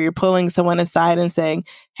conversations where you're pulling someone aside and saying,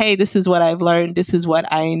 hey, this is what I've learned. This is what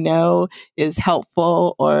I know is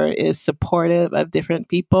helpful or is supportive of different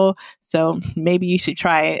people. So maybe you should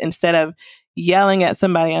try it instead of yelling at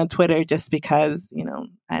somebody on Twitter just because,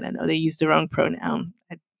 I don't know, they used the wrong pronoun.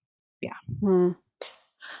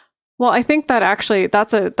 Well, I think that actually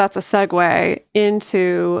that's a segue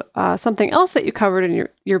into something else that you covered in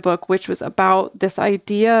your book, which was about this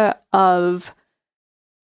idea of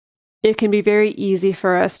it can be very easy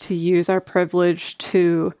for us to use our privilege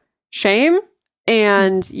to shame.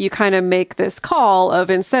 And you kind of make this call of,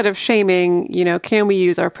 instead of shaming, can we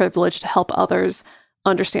use our privilege to help others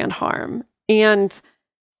understand harm? And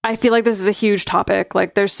I feel like this is a huge topic.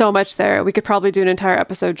 Like, there's so much there. We could probably do an entire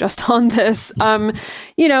episode just on this.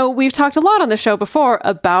 We've talked a lot on the show before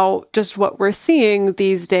about just what we're seeing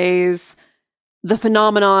these days, the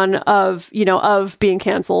phenomenon of being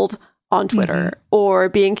canceled on Twitter or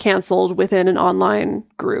being canceled within an online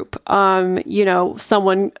group. A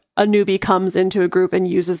newbie comes into a group and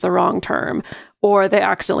uses the wrong term, or they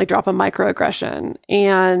accidentally drop a microaggression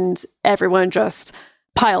and everyone just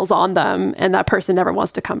piles on them and that person never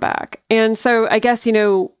wants to come back. And so I guess,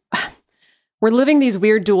 we're living these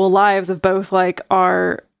weird dual lives of both like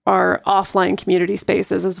our offline community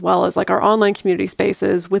spaces as well as like our online community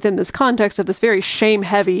spaces within this context of this very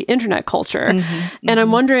shame-heavy internet culture. And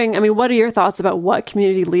I'm wondering, what are your thoughts about what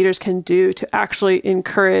community leaders can do to actually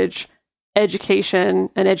encourage education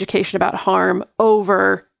about harm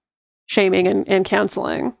over shaming and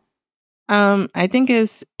canceling? I think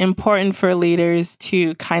it's important for leaders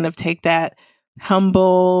to kind of take that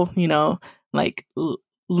humble,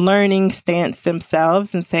 learning stance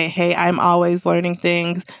themselves and say, hey, I'm always learning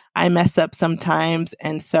things. I mess up sometimes.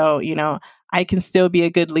 And so, I can still be a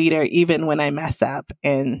good leader even when I mess up.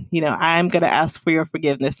 And, I'm going to ask for your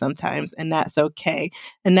forgiveness sometimes, and that's okay.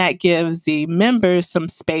 And that gives the members some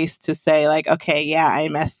space to say like, okay, yeah, I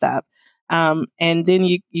messed up. And then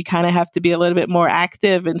you kind of have to be a little bit more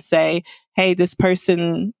active and say, hey, this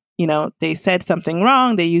person, they said something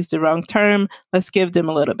wrong. They used the wrong term. Let's give them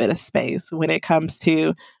a little bit of space. When it comes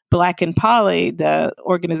to Black and Poly, the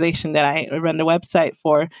organization that I run the website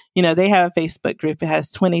for, they have a Facebook group. It has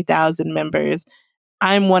 20,000 members.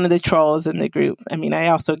 I'm one of the trolls in the group. I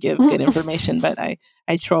also give good information, but I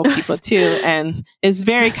troll people too. And it's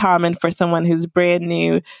very common for someone who's brand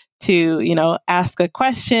new to, ask a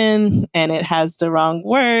question and it has the wrong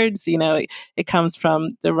words, it comes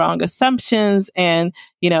from the wrong assumptions. And,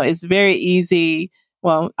 it's very easy.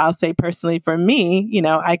 Well, I'll say personally for me,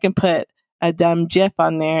 I can put a dumb GIF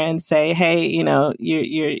on there and say, hey,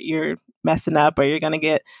 you're messing up, or you're going to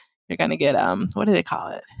get, what do they call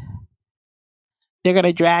it? They're going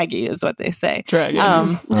to drag you is what they say. Drag you.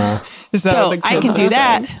 Is that so I can do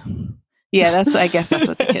that. Yeah, I guess that's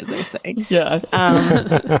what the kids are saying. Yeah.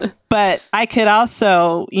 But I could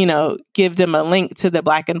also, give them a link to the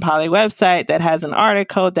Black and Poly website that has an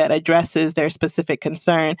article that addresses their specific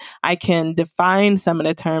concern. I can define some of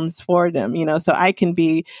the terms for them, so I can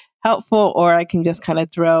be helpful, or I can just kind of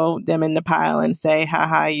throw them in the pile and say,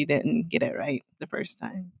 haha, you didn't get it right the first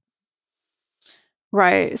time.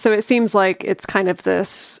 Right. So it seems like it's kind of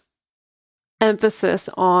this emphasis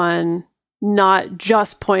on not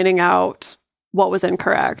just pointing out what was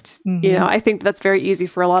incorrect. I think that's very easy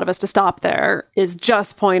for a lot of us to stop there, is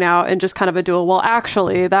just point out and just kind of a dual, well,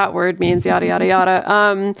 actually, that word means yada, yada,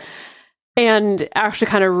 yada. And actually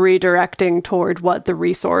kind of redirecting toward what the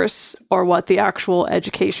resource or what the actual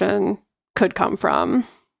education could come from.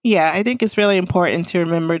 Yeah, I think it's really important to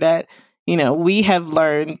remember that, we have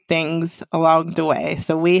learned things along the way.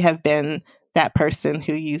 So we have been that person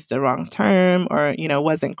who used the wrong term or,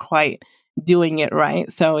 wasn't quite doing it right.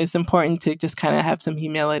 So it's important to just kind of have some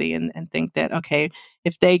humility and think that, okay,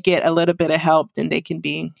 if they get a little bit of help, then they can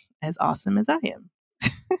be as awesome as I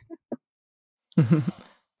am.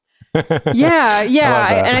 Yeah, love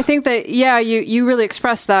that. and I think that you really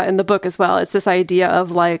express that in the book as well. It's this idea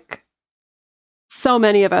of like so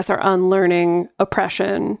many of us are unlearning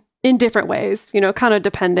oppression in different ways, kind of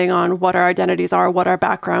depending on what our identities are, what our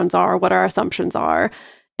backgrounds are, what our assumptions are.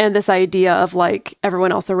 And this idea of like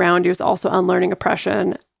everyone else around you is also unlearning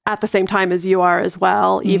oppression at the same time as you are as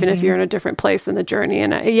well, even if you're in a different place in the journey.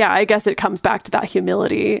 And I guess it comes back to that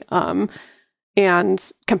humility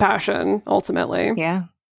and compassion ultimately. Yeah.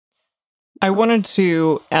 I wanted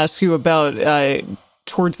to ask you about,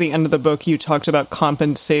 towards the end of the book, you talked about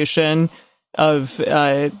compensation of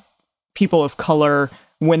people of color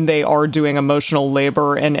when they are doing emotional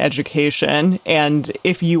labor and education. And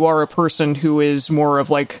if you are a person who is more of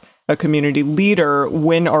like a community leader,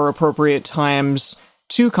 when are appropriate times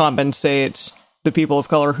to compensate the people of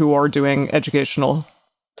color who are doing educational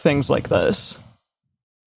things like this?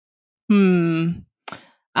 I'm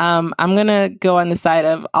going to go on the side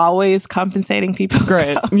of always compensating people.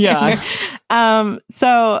 Great. Yeah.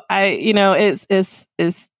 So it's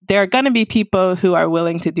there are going to be people who are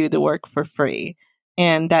willing to do the work for free.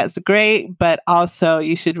 And that's great. But also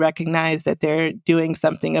you should recognize that they're doing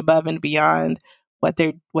something above and beyond what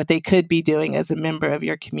they could be doing as a member of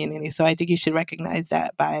your community. So I think you should recognize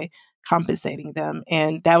that by compensating them.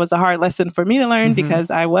 And that was a hard lesson for me to learn because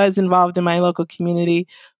I was involved in my local community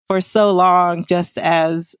for so long, just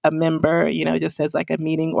as a member, just as like a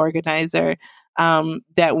meeting organizer,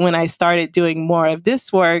 that when I started doing more of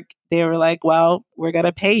this work, they were like, well, we're going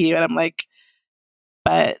to pay you. And I'm like,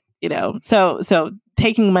 but, so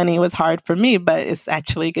taking money was hard for me, but it's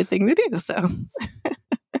actually a good thing to do. So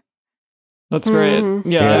that's great.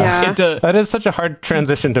 Yeah. That is such a hard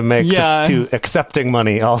transition to make to accepting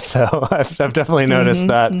money also. I've definitely noticed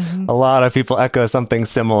that a lot of people echo something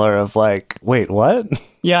similar of like, wait, what?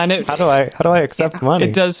 Yeah, and how do I accept money?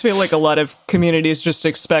 It does feel like a lot of communities just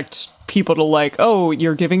expect people to like, oh,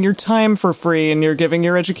 you're giving your time for free and you're giving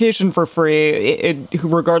your education for free,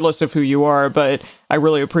 regardless of who you are. But I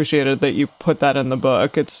really appreciated that you put that in the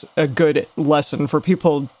book. It's a good lesson for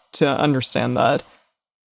people to understand that.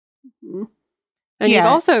 And you've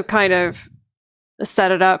also kind of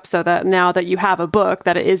set it up so that now that you have a book,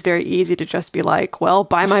 that it is very easy to just be like, well,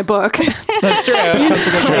 buy my book. That's true. That's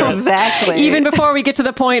a good point. Exactly. Even before we get to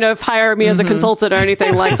the point of hire me as a consultant or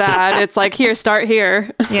anything like that, it's like, here, start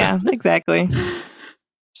here. Yeah, exactly.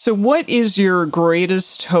 So what is your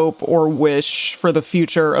greatest hope or wish for the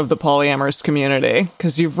future of the polyamorous community?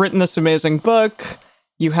 Because you've written this amazing book.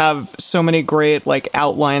 You have so many great like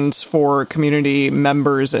outlines for community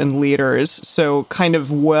members and leaders. So kind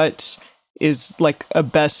of what is like a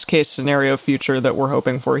best case scenario future that we're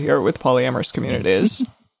hoping for here with polyamorous communities?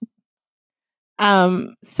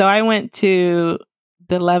 So I went to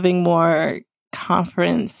the Loving More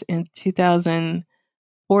conference in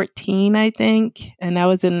 2014, I think, and I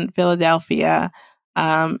was in Philadelphia.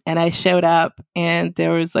 And I showed up and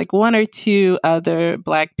there was like one or two other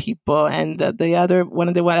Black people, and one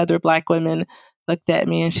of the other Black women looked at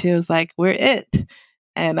me and she was like, "We're it."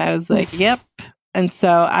 And I was like, "Yep." And so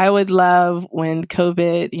I would love when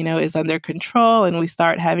COVID, is under control and we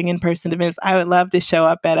start having in-person events, I would love to show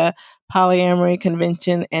up at a polyamory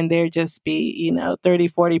convention and there just be, 30,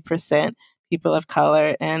 40% people of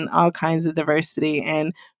color and all kinds of diversity,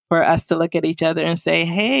 and for us to look at each other and say,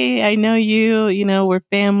 hey, I know you, we're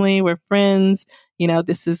family, we're friends,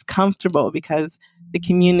 this is comfortable because the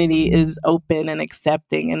community is open and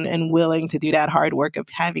accepting and willing to do that hard work of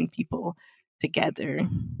having people together.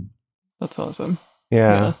 That's awesome.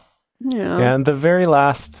 Yeah. And the very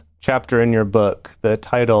last chapter in your book, the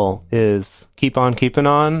title is Keep On Keeping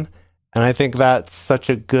On. And I think that's such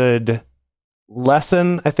a good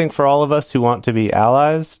lesson, I think, for all of us who want to be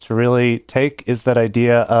allies to really take, is that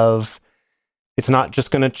idea of it's not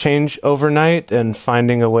just going to change overnight, and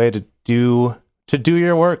finding a way to do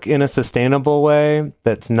your work in a sustainable way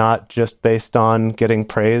that's not just based on getting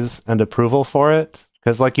praise and approval for it.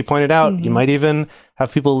 Because like you pointed out, you might even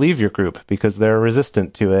have people leave your group because they're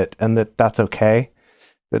resistant to it, and that's okay.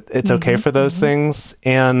 That it's okay for those things.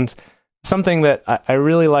 And something that I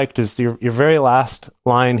really liked is your very last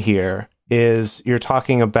line here is you're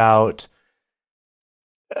talking about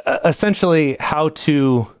essentially how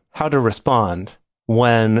to respond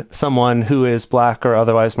when someone who is Black or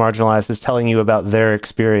otherwise marginalized is telling you about their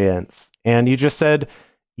experience. And you just said,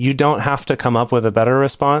 you don't have to come up with a better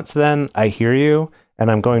response then. I hear you, and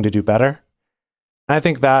I'm going to do better. And I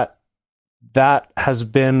think that has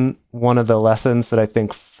been one of the lessons that I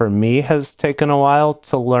think for me has taken a while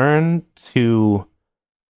to learn, to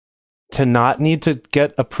not need to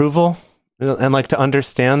get approval and like to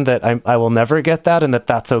understand that I will never get that, and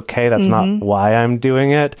that's okay. That's not why I'm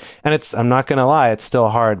doing it. And I'm not going to lie, it's still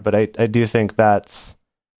hard, but I do think that's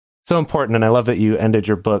so important. And I love that you ended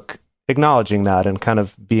your book acknowledging that and kind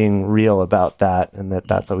of being real about that, and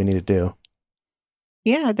that's what we need to do.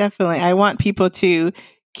 Yeah, definitely. I want people to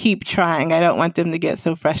keep trying. I don't want them to get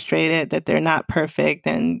so frustrated that they're not perfect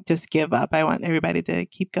and just give up. I want everybody to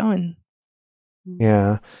keep going.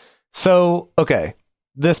 Yeah. So, okay.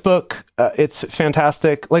 This book, it's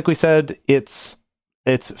fantastic. Like we said, it's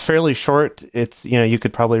fairly short. It's, you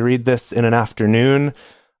could probably read this in an afternoon.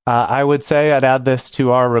 I would say I'd add this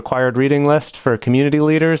to our required reading list for community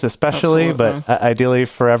leaders, especially, Absolutely. but ideally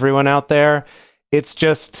for everyone out there. It's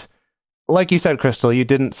just, like you said, Crystal, you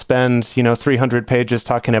didn't spend, 300 pages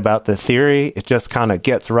talking about the theory. It just kind of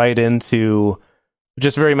gets right into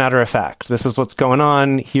just very matter of fact. This is what's going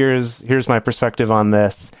on. Here's my perspective on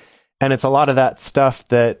this. And it's a lot of that stuff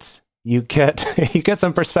that you get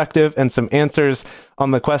some perspective and some answers on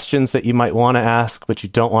the questions that you might want to ask, but you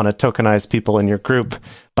don't want to tokenize people in your group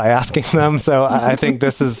by asking them. So I think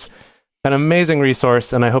this is an amazing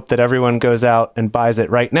resource, and I hope that everyone goes out and buys it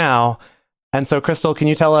right now. And so, Crystal, can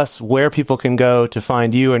you tell us where people can go to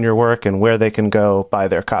find you and your work, and where they can go buy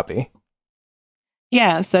their copy?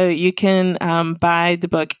 Yeah, so you can buy the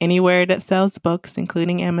book anywhere that sells books,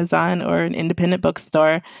 including Amazon or an independent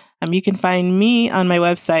bookstore. You can find me on my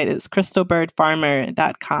website. It's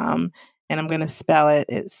crystalbyrdfarmer.com, and I'm going to spell it.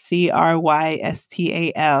 It's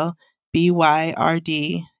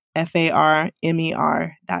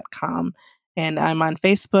CrystalByrdFarmer.com. And I'm on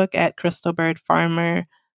Facebook at Crystal Bird Farmer,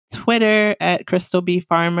 Twitter at Crystal B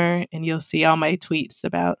Farmer, and you'll see all my tweets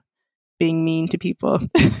about being mean to people.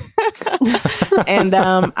 And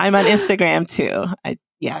I'm on Instagram too.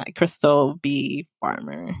 Crystal B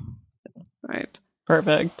Farmer. Right.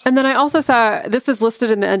 Perfect. And then I also saw, this was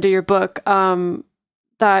listed in the end of your book,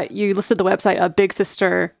 that you listed the website of Big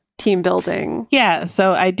Sister Team Building. Yeah,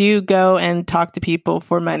 so I do go and talk to people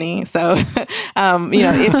for money. So,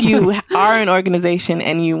 if you are an organization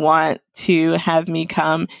and you want to have me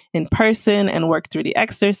come in person and work through the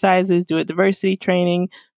exercises, do a diversity training,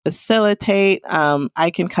 facilitate,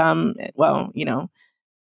 I can come,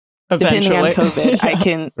 depending on COVID, I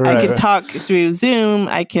can talk through Zoom.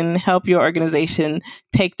 I can help your organization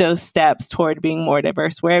take those steps toward being more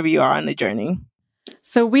diverse wherever you are on the journey.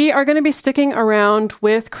 So we are going to be sticking around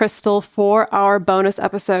with Crystal for our bonus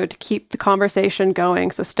episode to keep the conversation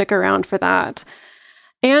going. So stick around for that.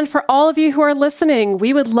 And for all of you who are listening,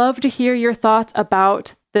 we would love to hear your thoughts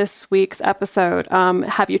about this week's episode.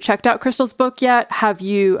 Have you checked out Crystal's book yet? Are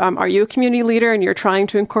you a community leader and you're trying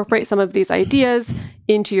to incorporate some of these ideas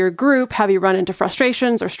into your group? Have you run into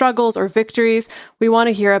frustrations or struggles or victories? We want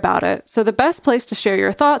to hear about it. So the best place to share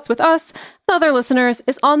your thoughts with us, with other listeners,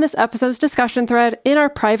 is on this episode's discussion thread in our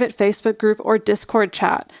private Facebook group or Discord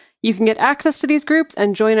chat. You can get access to these groups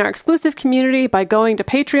and join our exclusive community by going to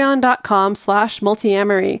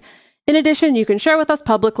patreon.com/multiamory. In addition, you can share with us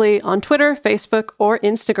publicly on Twitter, Facebook, or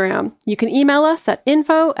Instagram. You can email us at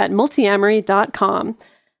info@multiamory.com.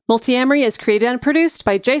 Multiamory is created and produced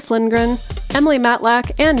by Jace Lindgren, Emily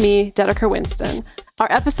Matlack, and me, Dedeker Winston.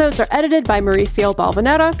 Our episodes are edited by Mauricio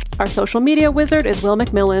Balvanera. Our social media wizard is Will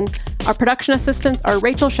McMillan. Our production assistants are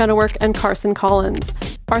Rachel Shennework and Carson Collins.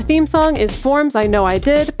 Our theme song is Forms I Know I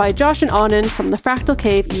Did by Josh and Anand from the Fractal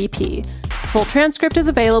Cave EP. Full transcript is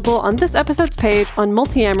available on this episode's page on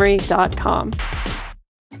multiamory.com.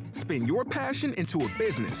 Spin your passion into a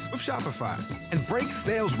business with Shopify and break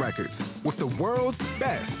sales records with the world's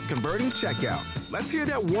best converting checkout. Let's hear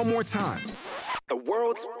that one more time. The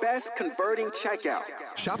world's best converting checkout.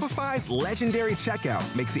 Shopify's legendary checkout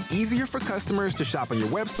makes it easier for customers to shop on your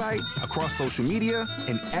website, across social media,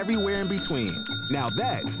 and everywhere in between. Now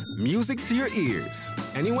that's music to your ears.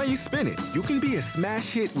 Any way you spin it, you can be a smash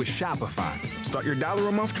hit with Shopify. Start your $1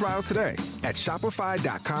 a month trial today at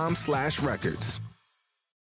shopify.com/records.